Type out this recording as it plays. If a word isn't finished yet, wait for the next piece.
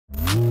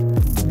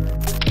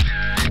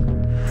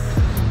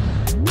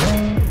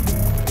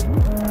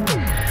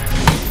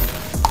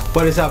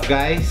What is up,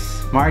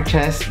 guys?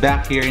 Marches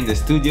back here in the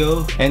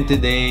studio, and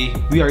today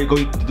we are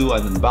going to do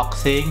an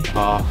unboxing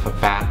of a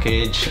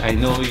package. I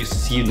know you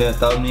see the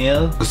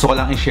thumbnail. Gusto ko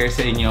lang i-share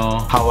sa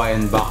inyo how I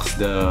unbox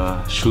the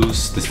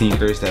shoes, the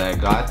sneakers that I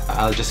got.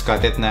 I'll just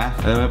cut it na.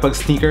 Alam mo, pag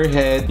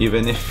sneakerhead,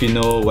 even if you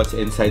know what's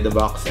inside the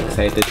box,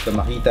 excited ka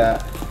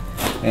makita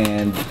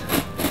and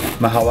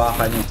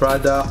mahawakan yung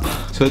product.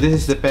 So this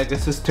is the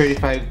PEGASUS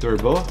 35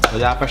 Turbo.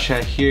 Wala pa siya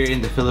here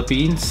in the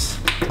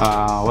Philippines.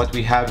 What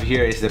we have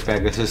here is the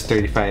PEGASUS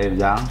 35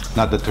 lang,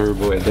 not the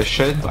Turbo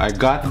edition. I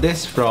got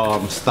this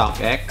from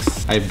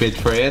StockX. I bid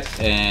for it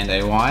and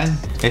I won.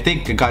 I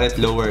think I got it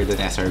lower than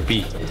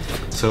SRP.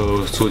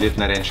 So sulit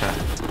na rin siya.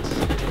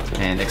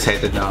 And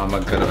excited na ako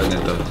magkaroon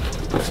nito.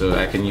 So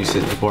I can use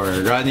it for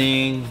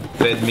running,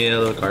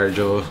 treadmill,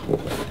 cardio,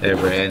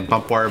 whatever. And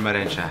pamporma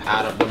rin siya.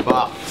 Out of the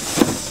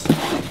box.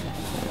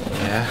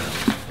 Yeah.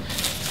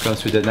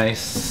 Comes with a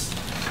nice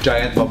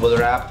giant bubble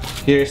wrap.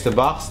 Here's the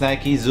box.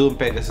 Nike Zoom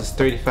PEGASUS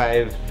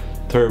 35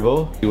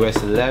 Turbo US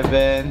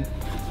 11.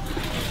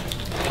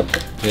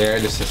 There,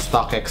 this is a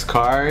StockX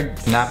card.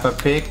 Napa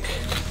pic.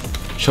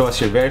 Show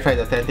us your verified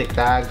authentic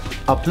tag.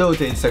 Upload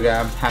to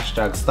Instagram.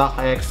 Hashtag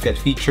StockX. Get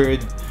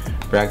featured.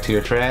 Brag to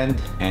your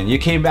friend. And you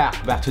came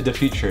back to the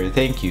future.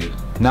 Thank you.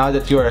 Now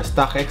that you are a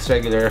StockX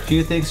regular, a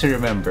few things to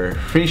remember.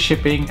 Free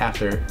shipping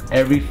after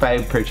every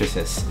 5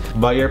 purchases.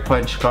 Buy your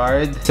punch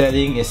card.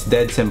 Selling is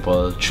dead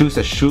simple. Choose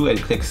a shoe and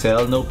click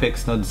sell. No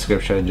pics, no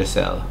description, just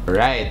sell.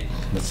 Alright,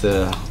 that's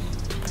a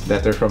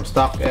letter from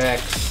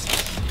StockX.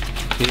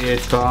 Here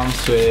it comes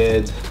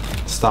with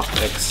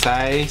StockX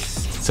size.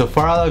 So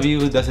for all of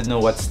you who doesn't know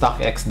what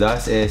StockX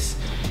does is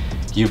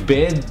you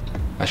bid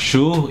a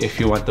shoe if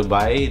you want to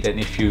buy, then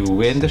if you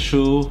win the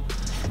shoe,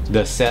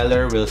 the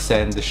seller will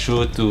send the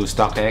shoe to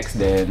StockX,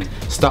 then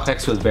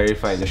StockX will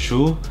verify the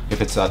shoe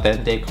if it's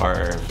authentic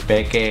or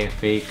peke,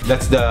 fake.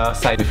 That's the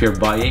side if you're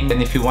buying.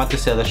 And if you want to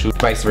sell a shoe,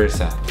 vice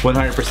versa.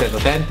 100%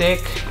 authentic.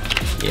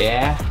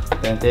 Yeah,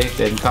 authentic.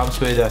 Then comes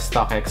with a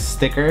StockX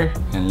sticker.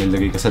 And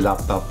lalagay ko sa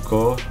laptop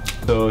ko.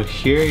 So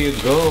here you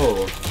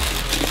go.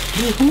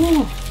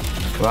 Woohoo!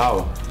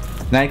 Wow.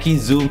 Nike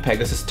Zoom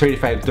PEGASUS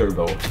 35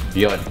 Turbo.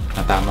 Yon,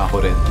 natama ko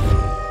rin.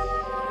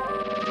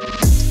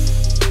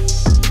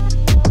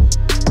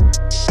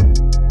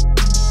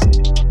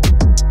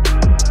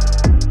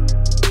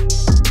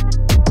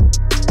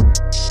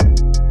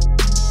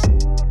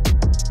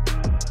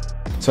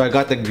 So I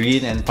got the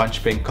green and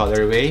punch pink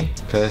colorway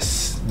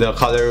because the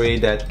colorway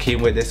that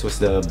came with this was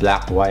the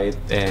black white,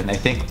 and I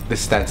think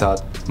this stands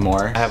out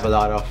more. I have a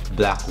lot of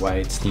black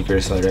white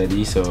sneakers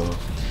already, so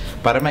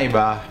para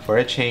maiba, for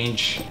a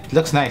change. It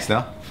looks nice,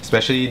 no?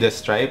 Especially the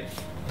stripe,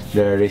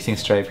 the racing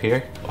stripe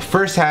here.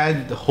 First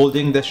hand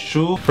holding the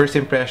shoe, first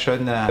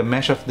impression, the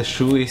mesh of the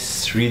shoe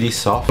is really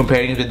soft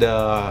comparing to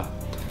the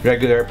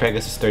regular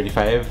PEGASUS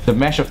 35. The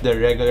mesh of the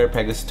regular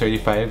PEGASUS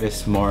 35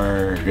 is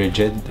more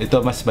rigid.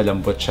 Ito mas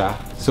malambot siya.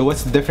 So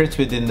what's the difference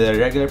within the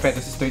regular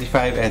PEGASUS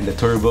 35 and the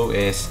Turbo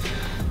is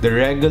the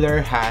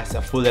regular has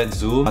a full-length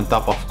zoom on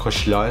top of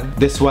Cushlon.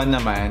 This one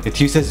naman,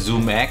 it uses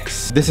Zoom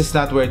X. This is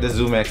not where the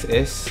Zoom X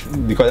is.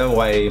 Hindi ko alam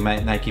why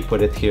Nike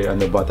put it here on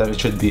the bottom. It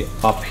should be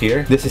up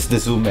here. This is the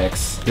Zoom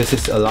X. This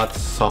is a lot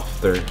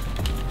softer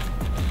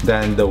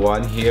than the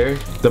one here.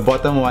 The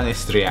bottom one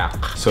is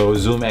React. So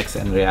Zoom X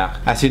and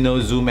React. As you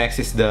know, Zoom X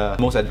is the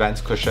most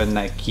advanced cushion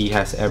Nike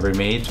has ever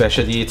made.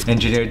 Especially it's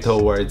engineered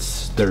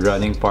towards the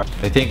running part.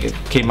 I think it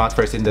came out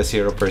first in the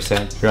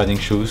 0% running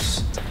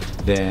shoes.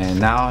 Then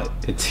now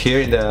it's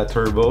here in the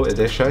Turbo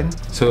edition.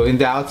 So in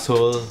the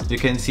outsole, you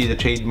can see the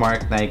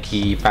trademark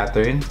Nike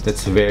pattern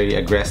that's very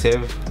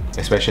aggressive,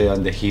 especially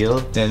on the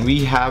heel. Then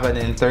we have an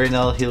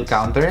internal heel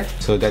counter,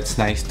 so that's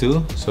nice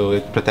too. So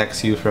it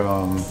protects you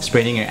from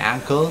spraining your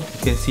ankle.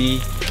 You can see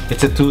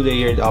it's a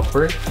 2-layered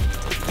upper.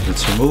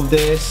 Let's remove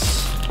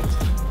this.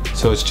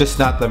 So it's just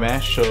not the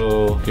mesh,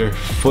 so your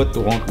foot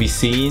won't be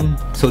seen.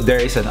 So there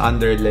is an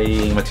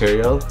underlaying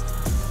material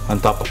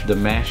on top of the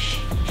mesh.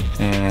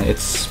 And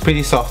it's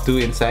pretty soft too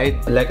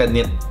inside, like a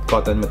knit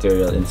cotton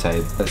material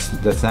inside.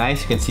 That's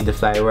nice. You can see the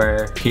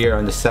flywire here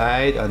on the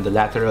side, on the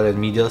lateral and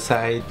medial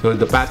side. So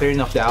the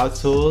pattern of the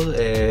outsole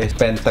is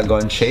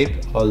pentagon shape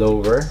all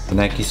over. The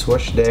Nike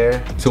swoosh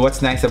there. So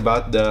what's nice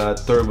about the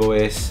Turbo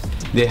is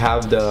they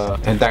have the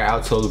entire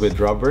outsole with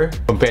rubber,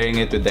 comparing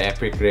it with the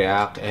Epic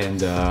React and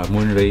the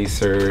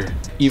Moonracer.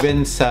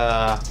 Even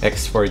sa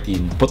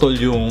X14, putol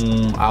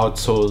yung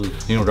outsole,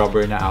 yung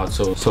rubber na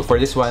outsole. So for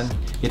this one,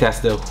 it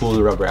has the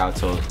whole rubber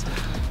outsole.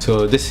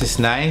 So this is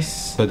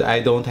nice, so that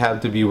I don't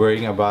have to be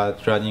worrying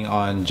about running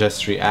on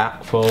just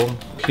React foam.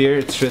 Here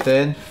it's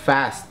written,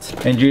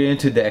 fast, engineered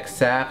to the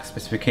exact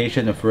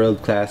specification of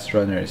world-class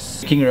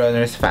runners, making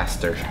runners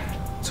faster.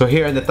 So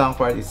here on the tongue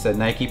part, it's a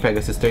Nike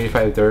PEGASUS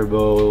 35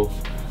 Turbo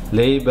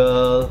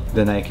label,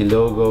 the Nike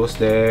logos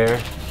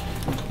there,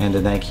 and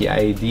the Nike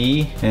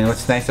ID. And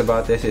what's nice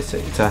about this is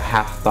it's a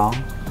half tongue.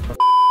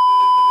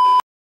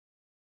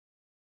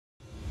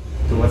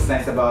 So what's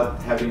nice about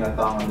about having a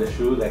tongue on the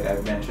shoe, like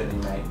I've mentioned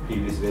in my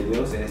previous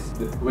videos, is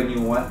when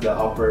you want the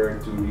upper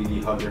to really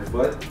hug your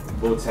foot,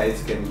 both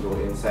sides can go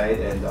inside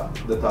and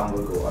the tongue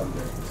will go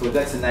under. So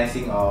that's the nice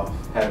thing of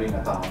having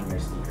a tongue on your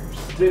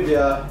sneakers.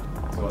 Trivia!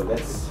 So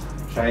let's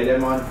try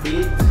them on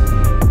feet.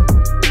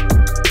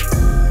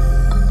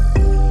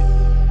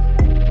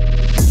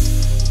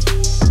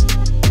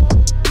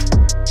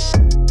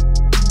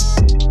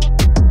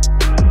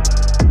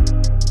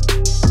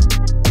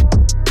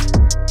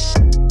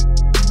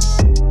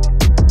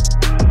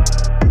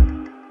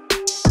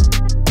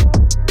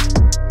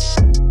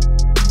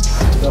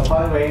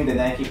 Upon wearing the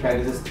Nike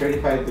PEGASUS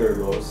 35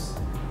 Turbos,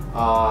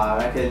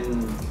 I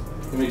can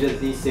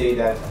immediately say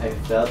that I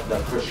felt the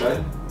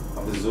cushion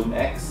of the Zoom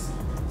X.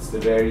 It's the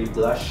very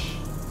plush.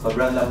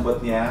 Sobrang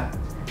lambot niya.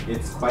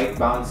 It's quite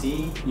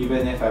bouncy.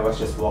 Even if I was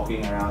just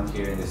walking around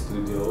here in the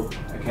studio,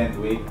 I can't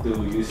wait to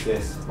use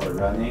this for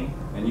running.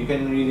 And you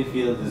can really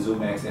feel the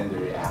Zoom X and the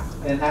React.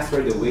 And as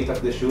for the weight of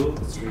the shoe,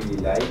 it's really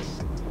light.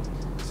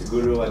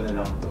 Siguro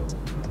ano lang to,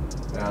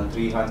 around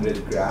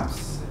 300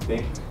 grams, I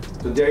think.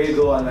 So there you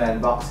go on my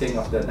unboxing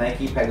of the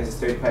Nike PEGASUS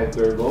 35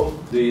 Turbo.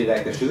 Do you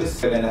like the shoes?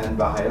 Kaganahan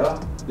ba kayo?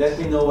 Let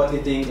me know what you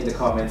think in the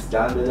comments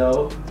down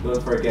below. Don't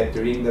forget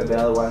to ring the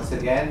bell once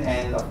again.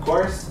 And of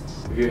course,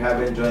 if you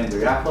haven't joined the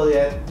raffle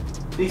yet,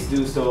 please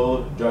do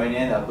so. Join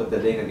in. I'll put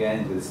the link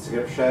again in the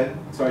description.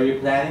 So are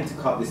you planning to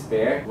cop this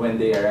pair when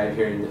they arrive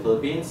here in the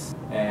Philippines?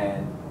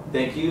 And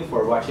thank you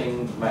for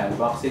watching my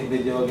unboxing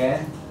video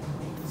again.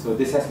 So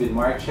this has been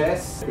Mark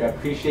Chess. I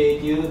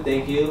appreciate you.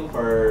 Thank you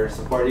for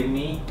supporting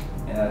me.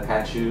 And I'll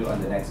catch you on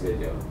the next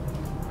video.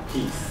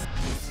 Peace.